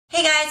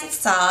Hey guys, it's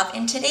Sav.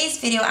 In today's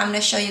video, I'm going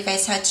to show you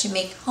guys how to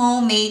make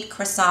homemade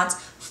croissants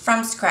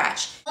from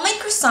scratch.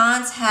 Homemade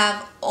croissants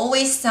have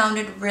always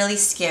sounded really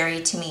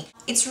scary to me.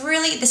 It's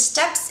really, the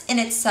steps in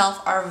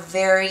itself are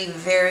very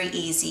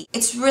easy.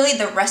 It's really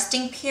the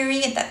resting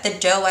period that the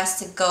dough has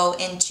to go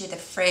into the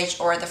fridge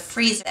or the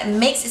freezer that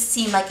makes it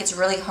seem like it's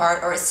really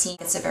hard or it seems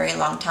it's a very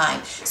long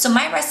time. So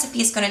my recipe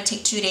is going to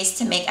take 2 days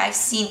to make. I've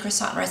seen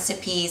croissant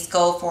recipes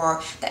go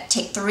for that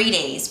take 3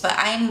 days, but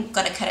I'm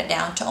going to cut it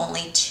down to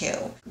only 2.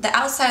 The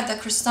outside of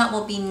the croissant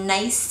will be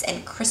nice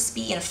and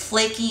crispy and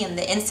flaky, and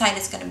the inside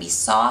is going to be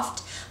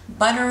soft,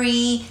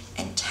 buttery,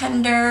 and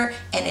tender,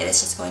 and it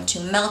is just going to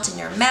melt in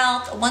your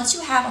mouth. Once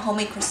you have a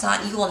homemade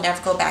croissant, you will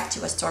never go back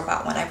to a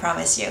store-bought one, I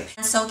promise you.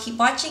 And so keep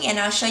watching and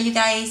I'll show you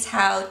guys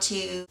how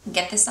to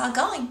get this all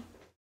going.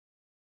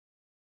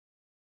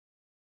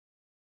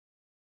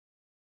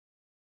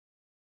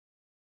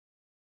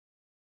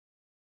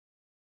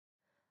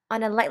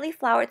 On a lightly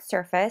floured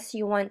surface,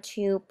 you want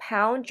to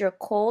pound your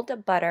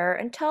cold butter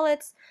until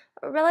it's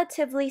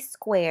relatively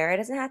square. It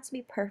doesn't have to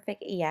be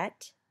perfect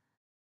yet.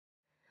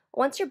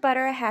 Once your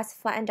butter has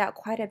flattened out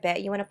quite a bit,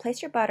 you want to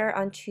place your butter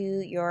onto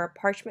your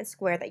parchment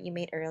square that you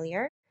made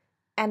earlier.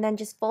 And then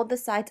just fold the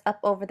sides up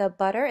over the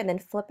butter and then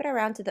flip it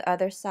around to the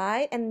other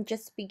side and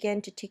just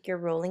begin to take your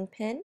rolling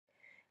pin.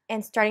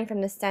 And starting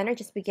from the center,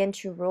 just begin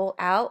to roll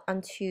out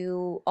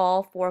onto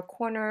all 4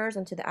 corners,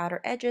 onto the outer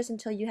edges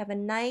until you have a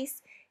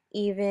nice,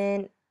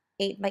 even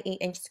 8 by 8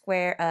 inch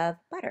square of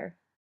butter.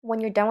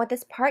 When you're done with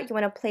this part, you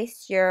want to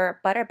place your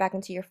butter back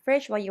into your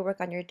fridge while you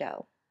work on your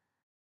dough.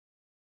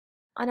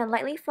 On a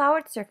lightly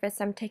floured surface,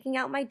 I'm taking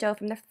out my dough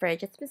from the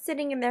fridge. It's been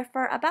sitting in there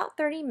for about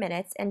 30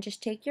 minutes, and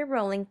just take your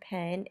rolling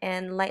pin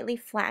and lightly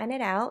flatten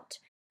it out.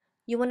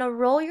 You want to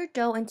roll your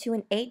dough into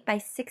an 8 by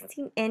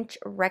 16 inch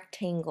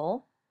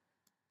rectangle.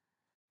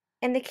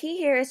 And the key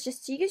here is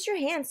just to use your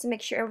hands to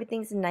make sure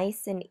everything's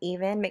nice and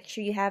even. Make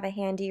sure you have a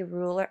handy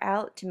ruler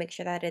out to make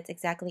sure that it's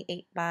exactly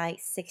 8 by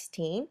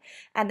 16.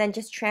 And then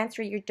just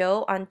transfer your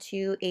dough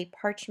onto a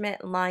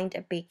parchment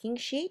lined baking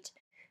sheet.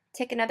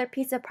 Take another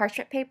piece of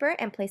parchment paper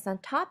and place on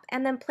top,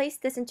 and then place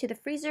this into the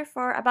freezer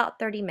for about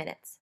 30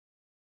 minutes.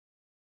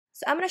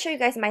 So I'm going to show you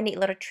guys my neat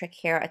little trick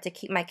here to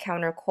keep my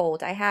counter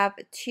cold. I have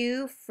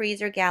 2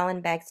 freezer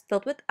gallon bags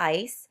filled with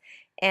ice,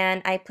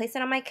 and I place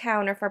it on my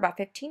counter for about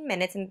 15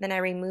 minutes, and then I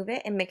remove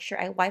it and make sure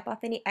I wipe off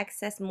any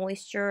excess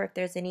moisture. If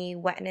there's any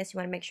wetness, you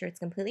want to make sure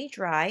it's completely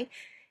dry.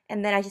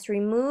 And then I just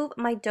remove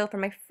my dough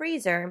from my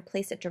freezer and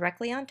place it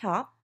directly on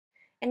top.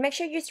 And make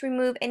sure you just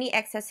remove any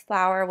excess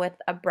flour with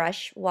a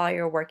brush while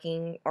you're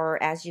working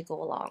or as you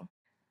go along.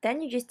 Then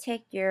you just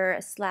take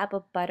your slab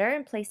of butter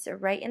and place it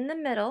right in the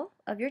middle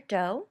of your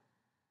dough.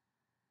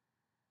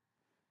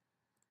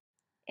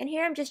 And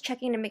here I'm just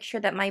checking to make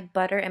sure that my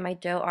butter and my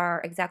dough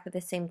are exactly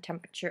the same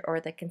temperature or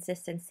the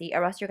consistency,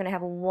 or else you're going to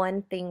have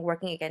one thing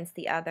working against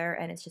the other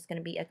and it's just going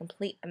to be a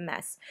complete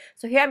mess.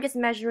 So here I'm just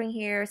measuring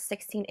here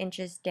 16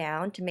 inches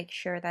down to make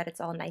sure that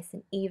it's all nice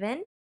and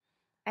even.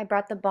 I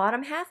brought the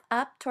bottom half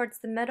up towards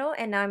the middle,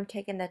 and now I'm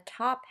taking the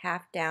top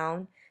half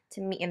down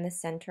to meet in the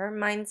center.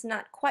 Mine's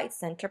not quite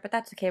center, but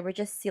that's okay. We're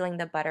just sealing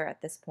the butter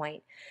at this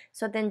point.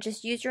 So then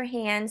just use your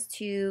hands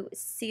to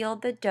seal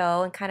the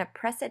dough and kind of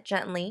press it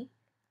gently.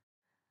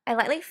 I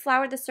lightly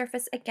floured the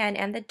surface again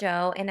and the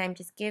dough, and I'm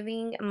just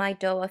giving my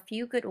dough a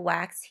few good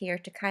whacks here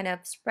to kind of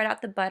spread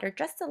out the butter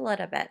just a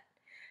little bit.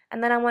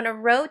 And then I want to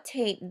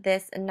rotate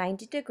this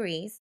 90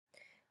 degrees,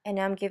 and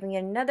now I'm giving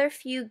it another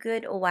few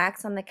good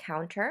whacks on the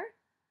counter.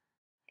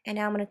 And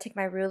now I'm going to take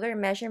my ruler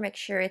and measure, make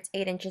sure it's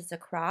 8 inches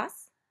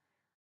across.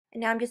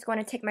 And now I'm just going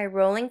to take my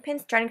rolling pin,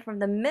 starting from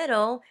the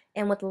middle,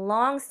 and with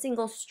long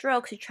single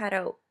strokes, you try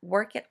to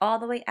work it all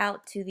the way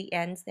out to the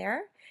ends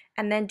there.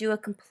 And then do a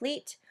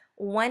complete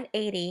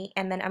 180,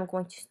 and then I'm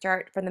going to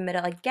start from the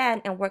middle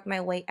again and work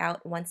my way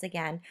out once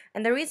again.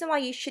 And the reason why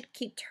you should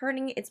keep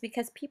turning it is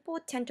because people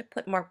tend to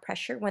put more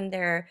pressure when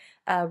they're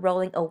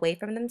rolling away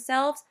from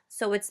themselves.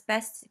 So it's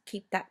best to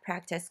keep that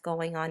practice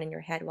going on in your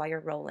head while you're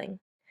rolling.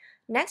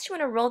 Next, you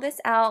want to roll this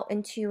out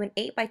into an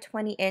 8 by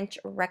 20 inch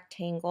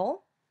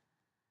rectangle.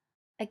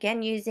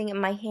 Again, using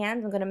my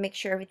hands, I'm going to make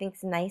sure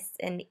everything's nice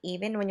and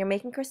even. When you're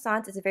making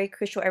croissants, it's very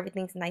crucial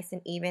everything's nice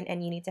and even,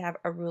 and you need to have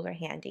a ruler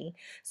handy.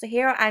 So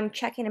here I'm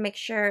checking to make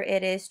sure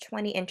it is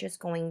 20 inches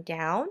going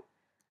down.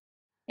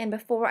 And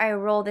before I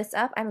roll this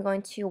up, I'm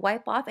going to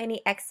wipe off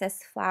any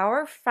excess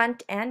flour,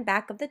 front and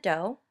back of the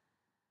dough.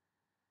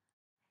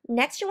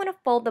 Next, you want to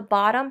fold the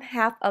bottom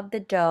half of the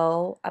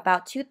dough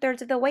about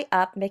 2/3 of the way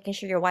up, making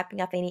sure you're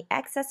wiping off any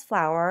excess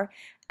flour.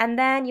 And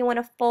then you want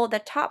to fold the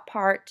top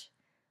part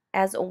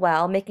as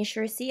well, making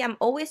sure, see, I'm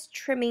always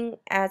trimming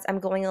as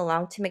I'm going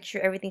along to make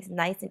sure everything's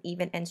nice and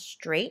even and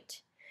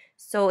straight.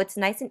 So it's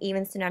nice and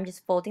even, so now I'm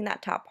just folding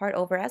that top part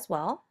over as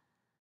well.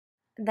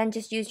 And then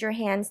just use your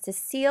hands to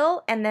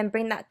seal, and then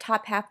bring that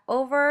top half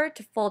over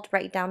to fold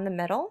right down the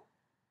middle.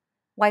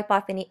 Wipe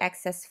off any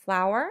excess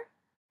flour.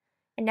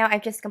 And now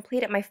I've just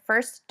completed my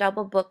first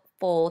double book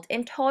fold.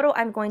 In total,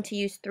 I'm going to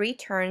use 3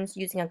 turns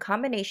using a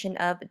combination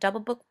of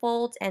double book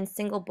folds and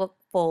single book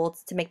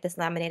folds to make this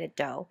laminated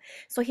dough.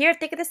 So here,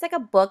 think of this like a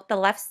book. The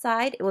left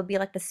side, it would be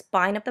like the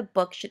spine of the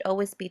book should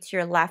always be to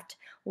your left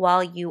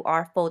while you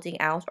are folding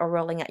out or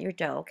rolling out your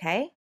dough,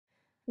 okay?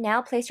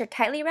 Now place your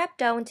tightly wrapped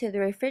dough into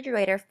the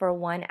refrigerator for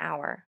 1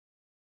 hour.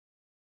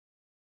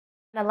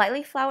 On a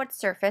lightly floured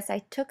surface,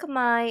 I took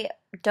my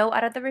dough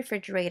out of the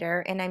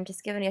refrigerator and I'm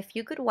just giving it a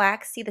few good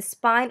whacks. See, the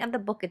spine of the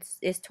book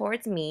is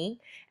towards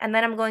me, and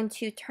then I'm going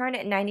to turn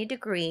it 90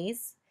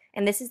 degrees.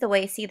 And this is the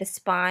way, see, the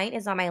spine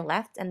is on my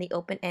left and the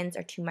open ends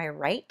are to my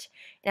right.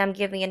 And I'm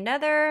giving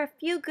another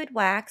few good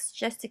whacks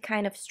just to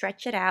kind of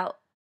stretch it out.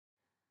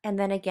 And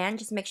then again,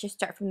 just make sure you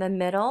start from the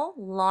middle,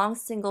 long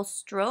single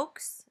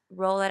strokes,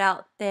 roll it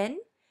out thin,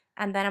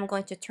 and then I'm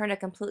going to turn it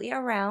completely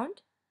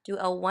around, do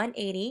a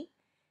 180.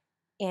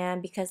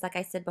 And because like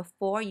I said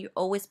before, you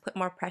always put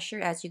more pressure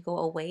as you go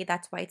away.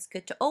 That's why it's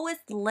good to always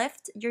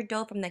lift your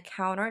dough from the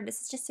counter.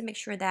 This is just to make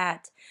sure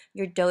that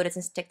your dough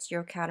doesn't stick to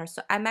your counter.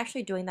 So I'm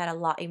actually doing that a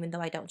lot even though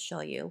I don't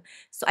show you.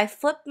 So I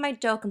flipped my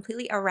dough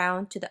completely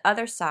around to the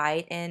other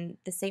side, and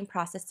the same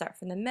process, start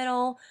from the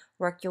middle,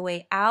 work your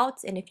way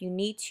out, and if you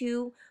need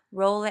to,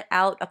 roll it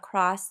out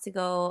across to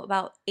go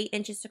about 8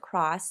 inches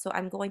across. So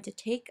I'm going to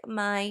take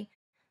my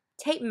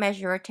tape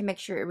measure to make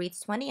sure it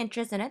reads 20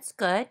 inches and it's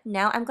good.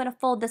 Now I'm going to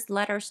fold this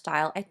letter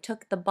style. I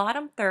took the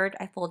bottom third,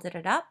 I folded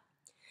it up,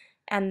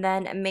 and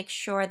then make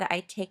sure that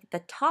I take the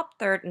top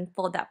third and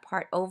fold that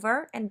part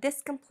over, and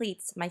this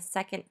completes my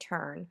second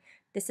turn.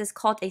 This is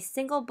called a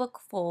single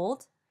book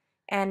fold,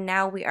 and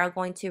now we are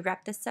going to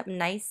wrap this up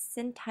nice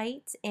and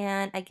tight,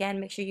 and again,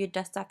 make sure you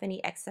dust off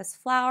any excess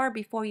flour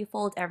before you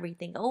fold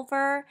everything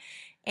over.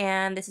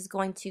 And this is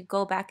going to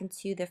go back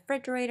into the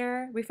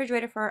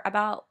refrigerator for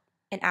about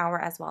an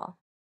hour as well.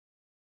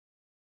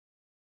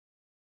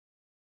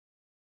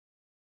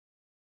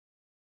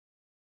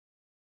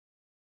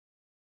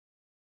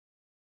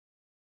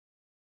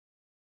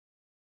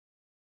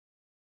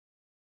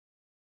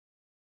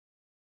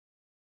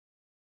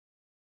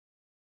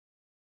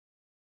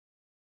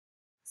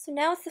 So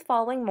now it's the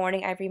following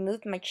morning. I've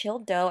removed my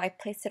chilled dough. I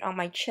placed it on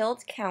my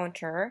chilled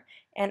counter,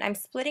 and I'm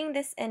splitting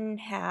this in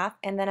half,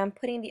 and then I'm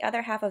putting the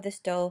other half of this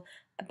dough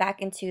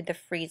back into the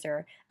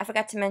freezer. I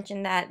forgot to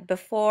mention that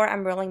before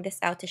I'm rolling this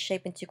out to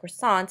shape into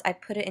croissants, I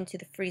put it into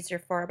the freezer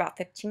for about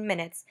 15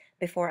 minutes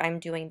before I'm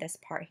doing this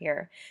part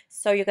here.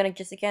 So you're going to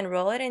just again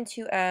roll it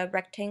into a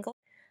rectangle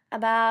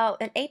about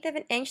 1/8 of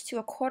an inch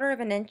to 1/4 of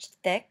an inch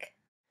thick.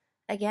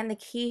 Again, the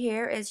key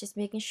here is just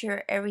making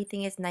sure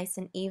everything is nice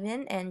and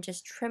even and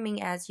just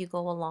trimming as you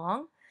go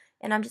along.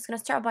 And I'm just going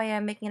to start by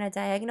making a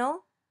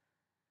diagonal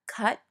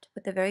cut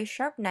with a very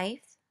sharp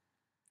knife.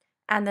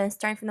 And then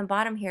starting from the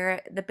bottom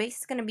here, the base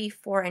is going to be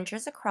 4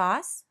 inches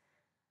across.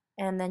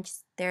 And then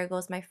just there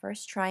goes my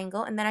first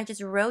triangle. And then I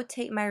just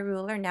rotate my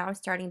ruler. Now I'm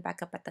starting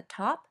back up at the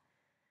top,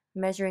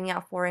 measuring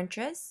out 4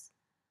 inches.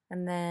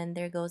 And then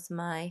there goes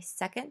my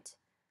second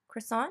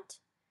croissant.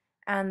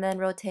 And then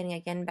rotating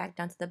again back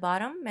down to the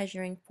bottom,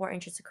 measuring 4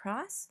 inches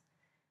across,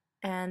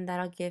 and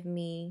that'll give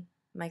me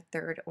my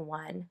third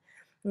one.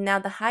 Now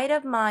the height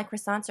of my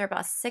croissants are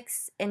about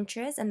 6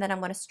 inches, and then I'm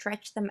going to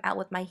stretch them out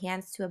with my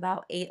hands to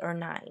about 8 or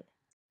 9.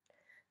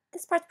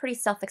 This part's pretty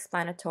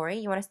self-explanatory.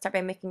 You want to start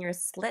by making your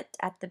slit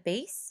at the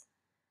base,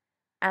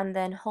 and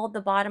then hold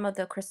the bottom of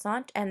the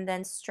croissant and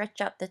then stretch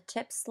out the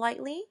tip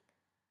slightly.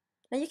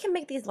 Now you can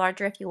make these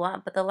larger if you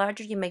want, but the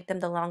larger you make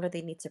them, the longer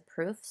they need to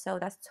proof, so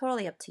that's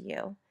totally up to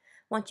you.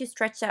 Once you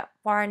stretch out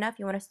far enough,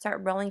 you want to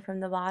start rolling from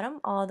the bottom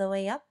all the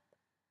way up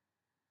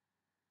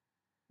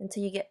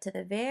until you get to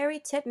the very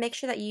tip. Make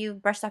sure that you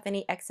brushed off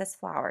any excess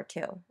flour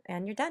too,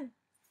 and you're done.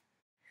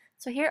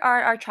 So here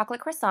are our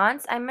chocolate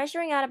croissants. I'm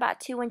measuring out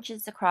about 2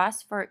 inches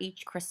across for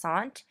each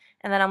croissant,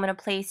 and then I'm going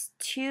to place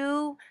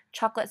 2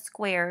 chocolate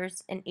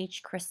squares in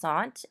each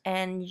croissant,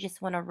 and you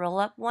just want to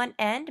roll up one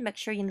end, make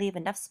sure you leave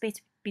enough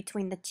space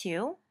between the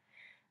two,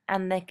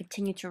 and then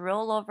continue to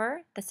roll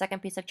over the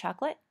second piece of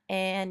chocolate,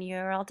 and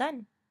you're all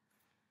done.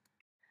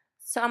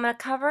 So I'm going to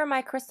cover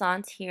my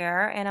croissants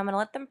here, and I'm going to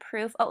let them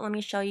proof. Oh, let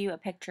me show you a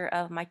picture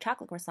of my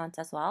chocolate croissants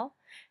as well.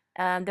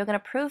 They're going to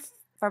proof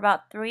for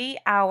about 3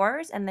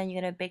 hours, and then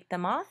you're going to bake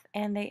them off,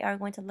 and they are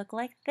going to look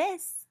like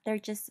this. They're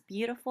just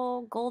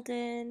beautiful,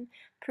 golden,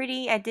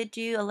 pretty. I did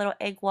do a little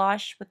egg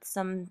wash with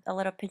a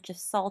little pinch of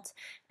salt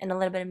and a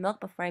little bit of milk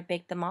before I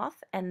baked them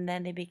off, and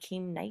then they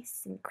became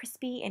nice and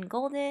crispy and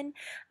golden.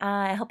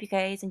 I hope you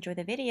guys enjoy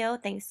the video.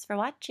 Thanks for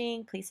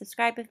watching. Please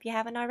subscribe if you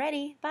haven't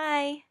already.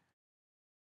 Bye!